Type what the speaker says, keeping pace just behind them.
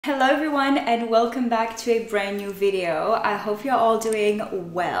Hello everyone and welcome back to a brand new video. I hope you're all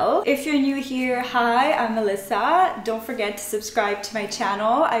doing well. If you're new here, hi, I'm Melissa. Don't forget to subscribe to my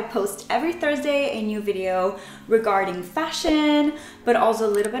channel. I post every Thursday a new video regarding fashion, but also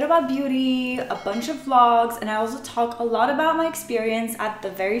a little bit about beauty, a bunch of vlogs, and I also talk a lot about my experience at the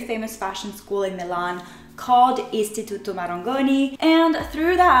very famous fashion school in Milan called Istituto Marangoni, and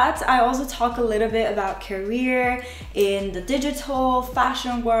through that I also talk a little bit about career in the digital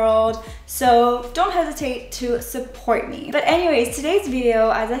fashion world, so don't hesitate to support me. But anyways, today's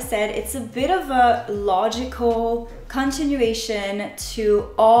video, as I said, it's a bit of a logical continuation to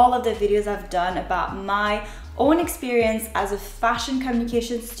all of the videos I've done about my own experience as a fashion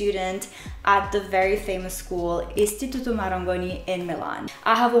communication student at the very famous school Istituto Marangoni in Milan.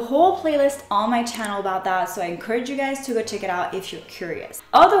 I have a whole playlist on my channel about that, so I encourage you guys to go check it out if you're curious.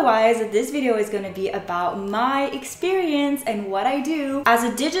 Otherwise, this video is going to be about my experience and what I do as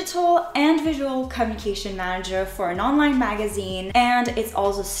a digital and visual communication manager for an online magazine, and it's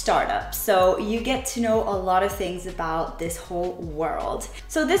also a startup, so you get to know a lot of things about this whole world.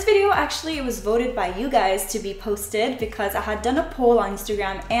 So this video actually was voted by you guys to be posted because I had done a poll on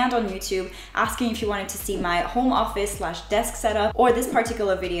Instagram and on YouTube asking if you wanted to see my home office / desk setup or this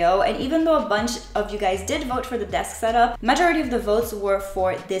particular video, and even though a bunch of you guys did vote for the desk setup, majority of the votes were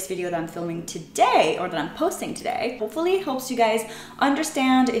for this video that I'm filming today or that I'm posting today. Hopefully it helps you guys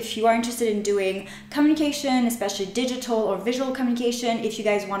understand if you are interested in doing communication, especially digital or visual communication, if you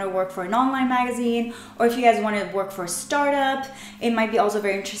guys want to work for an online magazine or if you guys want to work for a startup. It might be also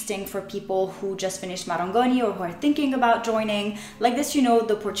very interesting for people who just finished Marangoni or who are thinking about joining. Like this, you know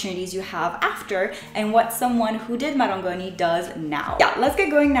the opportunities you have after and what someone who did Marangoni does now. Yeah, let's get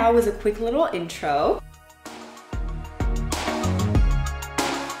going now with a quick little intro.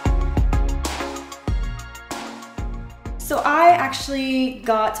 So I actually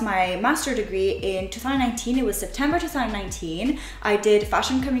got my master's degree in 2019. It was September 2019. I did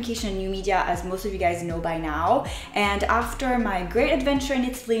fashion communication and new media, as most of you guys know by now. And after my great adventure in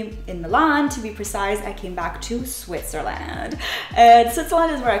Italy, in Milan to be precise, I came back to Switzerland. And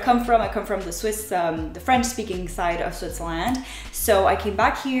Switzerland is where I come from. I come from the the French-speaking side of Switzerland. So I came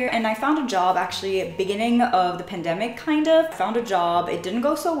back here and I found a job actually at the beginning of the pandemic, kind of. Found a job. It didn't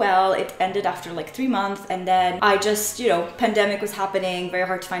go so well. It ended after like 3 months, and then I just, pandemic was happening, very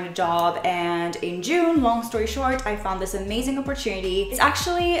hard to find a job, and in June, long story short, I found this amazing opportunity. It's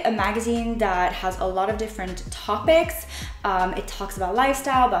actually a magazine that has a lot of different topics. It talks about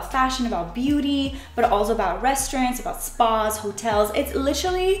lifestyle, about fashion, about beauty, but also about restaurants, about spas, hotels. It's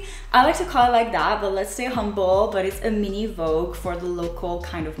literally, I like to call it like that, but let's stay humble, but it's a mini Vogue for the local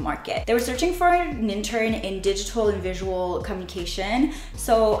kind of market. They were searching for an intern in digital and visual communication,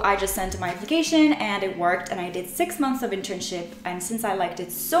 so I just sent my application and it worked, and I did 6 months of internship, and since I liked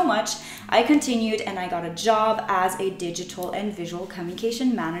it so much, I continued and I got a job as a digital and visual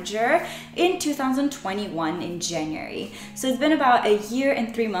communication manager in 2021 in January. So it's been about a year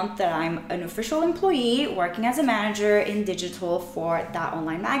and 3 months that I'm an official employee working as a manager in digital for that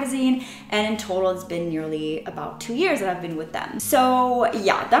online magazine, and in total it's been nearly about 2 years that I've been with them. So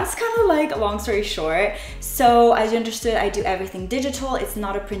yeah, that's kind of like a long story short. So as you understood, I do everything digital. It's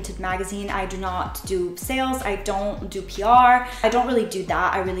not a printed magazine. I do not do sales. I don't do PR. I don't really do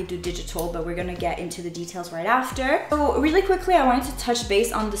that. I really do digital, but we're gonna get into the details right after. So really quickly, I wanted to touch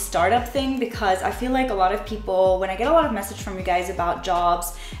base on the startup thing because I feel like a lot of people, when I get a lot of message from you guys about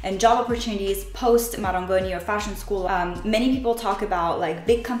jobs and job opportunities post Marangoni or fashion school, many people talk about like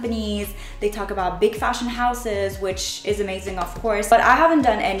big companies, they talk about big fashion houses, which is amazing of course, but I haven't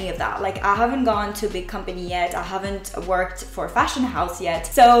done any of that. Like I haven't gone to a big company yet. I haven't worked for a fashion house yet.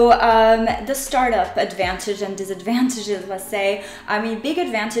 So the startup advantage and disadvantages, let's say, I mean, big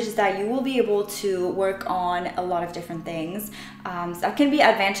advantage is that you will be able to work on a lot of different things. So that can be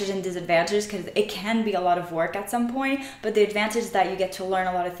advantage and disadvantage because it can be a lot of work at some point, but the advantage is that you get to learn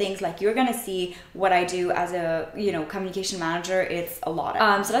a lot of things. Like you're gonna see what I do as a communication manager. It's a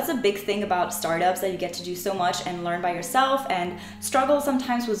lot. So that's a big thing about startups, that you get to do so much and learn by yourself and struggle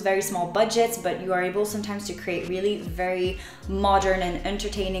sometimes with very small budgets, but you are able sometimes to create really very modern and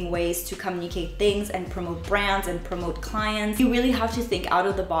entertaining ways to communicate things and promote brands and promote clients. You really have to think out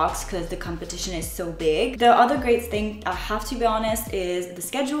of the box because the competition is so big. The other great thing, I have to be honest, is the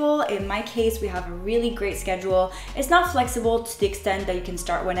schedule. In my case, we have a really great schedule. It's not flexible to the extent that you can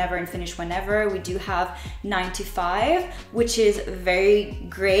start whenever and finish whenever. We do have 9 to 5, which is very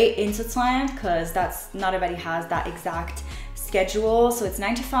great in Switzerland because not everybody has that exact schedule. So it's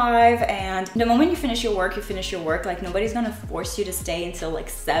 9 to 5, and the moment you finish your work, you finish your work. Like nobody's gonna force you to stay until like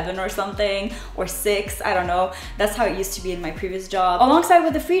 7 or something, or 6, I don't know. That's how it used to be in my previous job. Alongside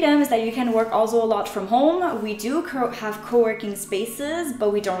with the freedom is that you can work also a lot from home. We do have co-working spaces, but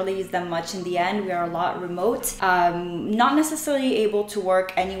we don't really use them much in the end. We are a lot remote. Not necessarily able to work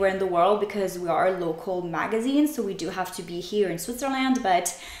anywhere in the world because we are a local magazine, so we do have to be here in Switzerland, but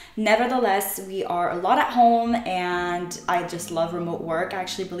nevertheless, we are a lot at home, and I just love remote work. I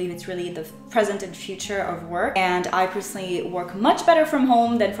actually believe it's really the present and future of work, and I personally work much better from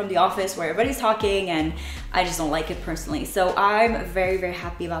home than from the office where everybody's talking, and I just don't like it personally. So I'm very, very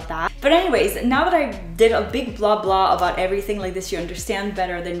happy about that. But anyways, now that I did a big blah blah about everything like this, you understand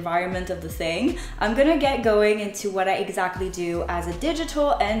better the environment of the thing, I'm gonna get going into what I exactly do as a digital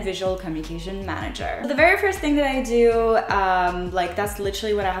and visual communication manager. The very first thing that I do, like that's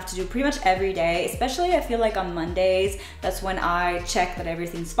literally what I have to do pretty much every day, especially I feel like on Mondays. That's when I check that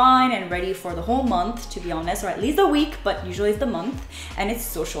everything's fine and ready for the whole month, to be honest, or at least a week, but usually it's the month, and it's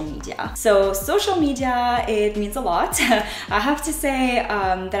social media. So social media, it means a lot. I have to say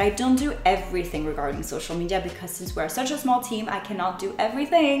that I don't do everything regarding social media because since we're such a small team, I cannot do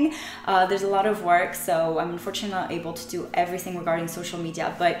everything. There's a lot of work, so I'm unfortunately not able to do everything regarding social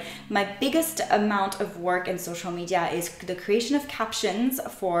media, but my biggest amount of work in social media is the creation of captions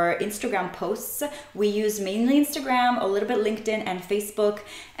for Instagram posts. We use mainly Instagram, a little bit LinkedIn and Facebook,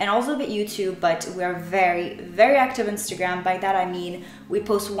 and also a bit YouTube, but we are very, very active on Instagram. By that I mean we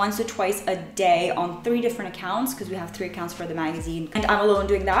post once or twice a day on 3 different accounts because we have 3 accounts for the magazine, and I'm alone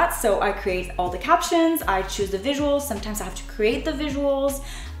doing that. So I create all the captions, I choose the visuals, sometimes I have to create the visuals,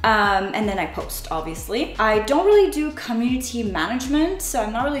 and then I post, obviously. I don't really do community management, so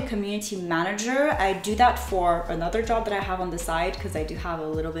I'm not really a community manager. I do that for another job that I have on the side because I do have a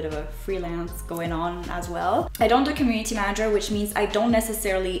little bit of a freelance going on as well. I don't do community manager, which means I don't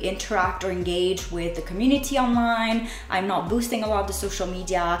necessarily interact or engage with the community online. I'm not boosting a lot of the social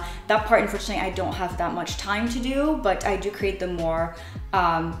media. That part, unfortunately, I don't have that much time to do, but I do create the more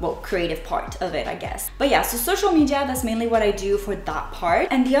well, creative part of it, I guess. But yeah, so social media, that's mainly what I do for that part.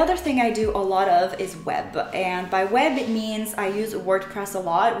 And the other thing I do a lot of is web. And by web, it means I use WordPress a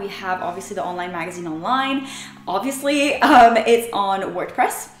lot. We have obviously the online magazine online. Obviously, it's on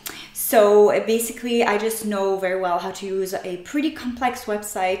WordPress. So basically, I just know very well how to use a pretty complex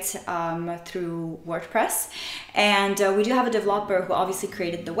website through WordPress. And we do have a developer who obviously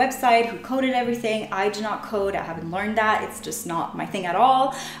created the website, who coded everything. I do not code, I haven't learned that. It's just not my thing at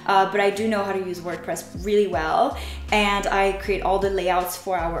all. But I do know how to use WordPress really well. And I create all the layouts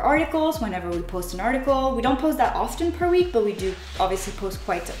for our articles whenever we post an article. We don't post that often per week, but we do obviously post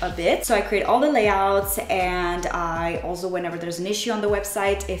quite a bit. So I create all the layouts, and I also, whenever there's an issue on the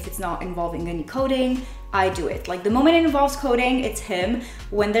website, if it's not involving any coding, I do it. Like the moment it involves coding, it's him.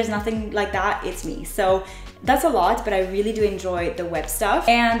 When there's nothing like that, it's me. So that's a lot, but I really do enjoy the web stuff.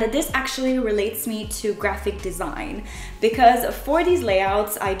 And this actually relates me to graphic design, because for these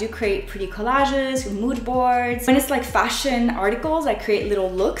layouts, I do create pretty collages, mood boards. When it's like fashion articles, I create little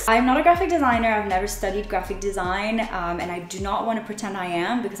looks. I'm not a graphic designer. I've never studied graphic design, and I do not want to pretend I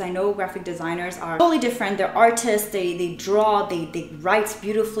am, because I know graphic designers are totally different. They're artists, they draw, they write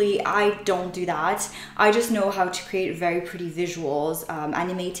beautifully. I don't do that. I just know how to create very pretty visuals,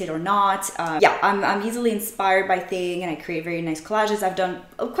 animated or not. Yeah, I'm easily inspired by things, and I create very nice collages. I've done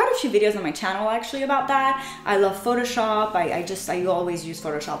quite a few videos on my channel actually about that. I love Photoshop. I always use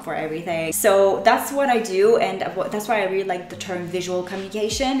Photoshop for everything. So that's what I do, and that's why I really like the term visual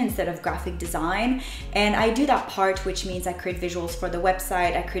communication instead of graphic design. And I do that part, which means I create visuals for the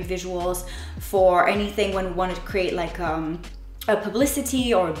website. I create visuals for anything when we want to create like a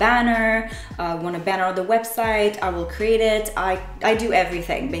publicity or a banner. Want a banner on the website, I will create it. I do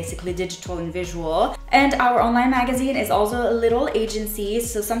everything, basically digital and visual. And our online magazine is also a little agency,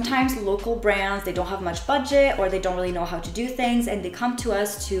 so sometimes local brands, they don't have much budget or they don't really know how to do things, and they come to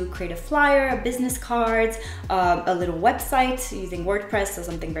us to create a flyer, a business cards, a little website using WordPress, so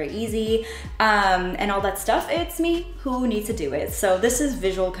something very easy, and all that stuff. It's me who needs to do it. So this is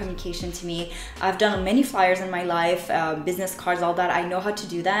visual communication to me. I've done many flyers in my life, business cards, all that. I know how to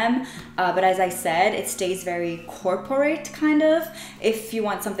do them, but as I said, it stays very corporate kind of. If you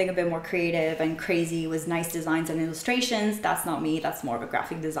want something a bit more creative and crazy with nice designs and illustrations, that's not me. That's more of a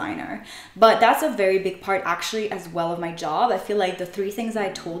graphic designer. But that's a very big part actually as well of my job. I feel like the 3 things I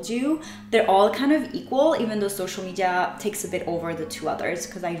told you, they're all kind of equal, even though social media takes a bit over the 2 others,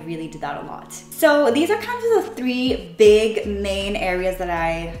 because I really did that a lot. So these are kind of the 3 big main areas that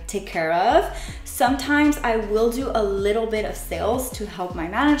I take care of. Sometimes I will do a little bit of sales to help my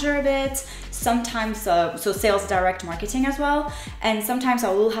manager a bit. Sometimes, so sales direct marketing as well. And sometimes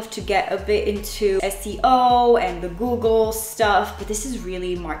I will have to get a bit into SEO and the Google stuff, but this is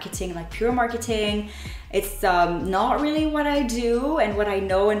really marketing, like pure marketing. It's not really what I do and what I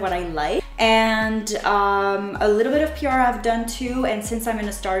know and what I like. And a little bit of PR I've done too. And since I'm in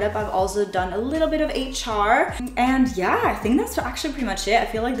a startup, I've also done a little bit of HR. And yeah, I think that's actually pretty much it. I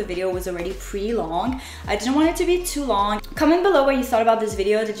feel like the video was already pretty long. I didn't want it to be too long. Comment below what you thought about this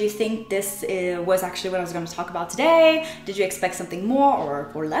video. Did you think this was actually what I was going to talk about today? Did you expect something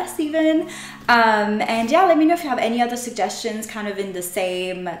more or less even? And yeah, let me know if you have any other suggestions kind of in the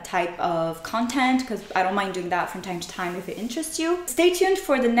same type of content, because I don't mind doing that from time to time if it interests you. Stay tuned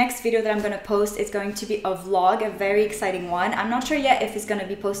for the next video that I'm going to post. It's going to be a vlog, a very exciting one. I'm not sure yet if it's going to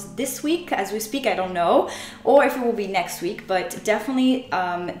be posted this week as we speak, I don't know, or if it will be next week, but definitely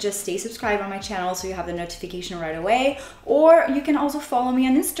just stay subscribed on my channel so you have the notification right away. Or you can also follow me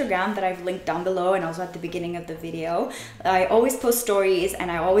on Instagram that I've linked down below and also at the beginning of the video. I always post stories and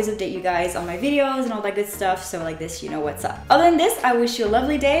I always update you guys on my videos and all that good stuff, so like this, you know what's up. Other than this, I wish you a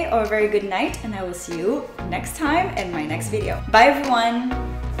lovely day or a very good night, and I will see you next time in my next video. Bye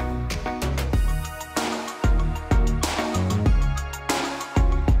everyone!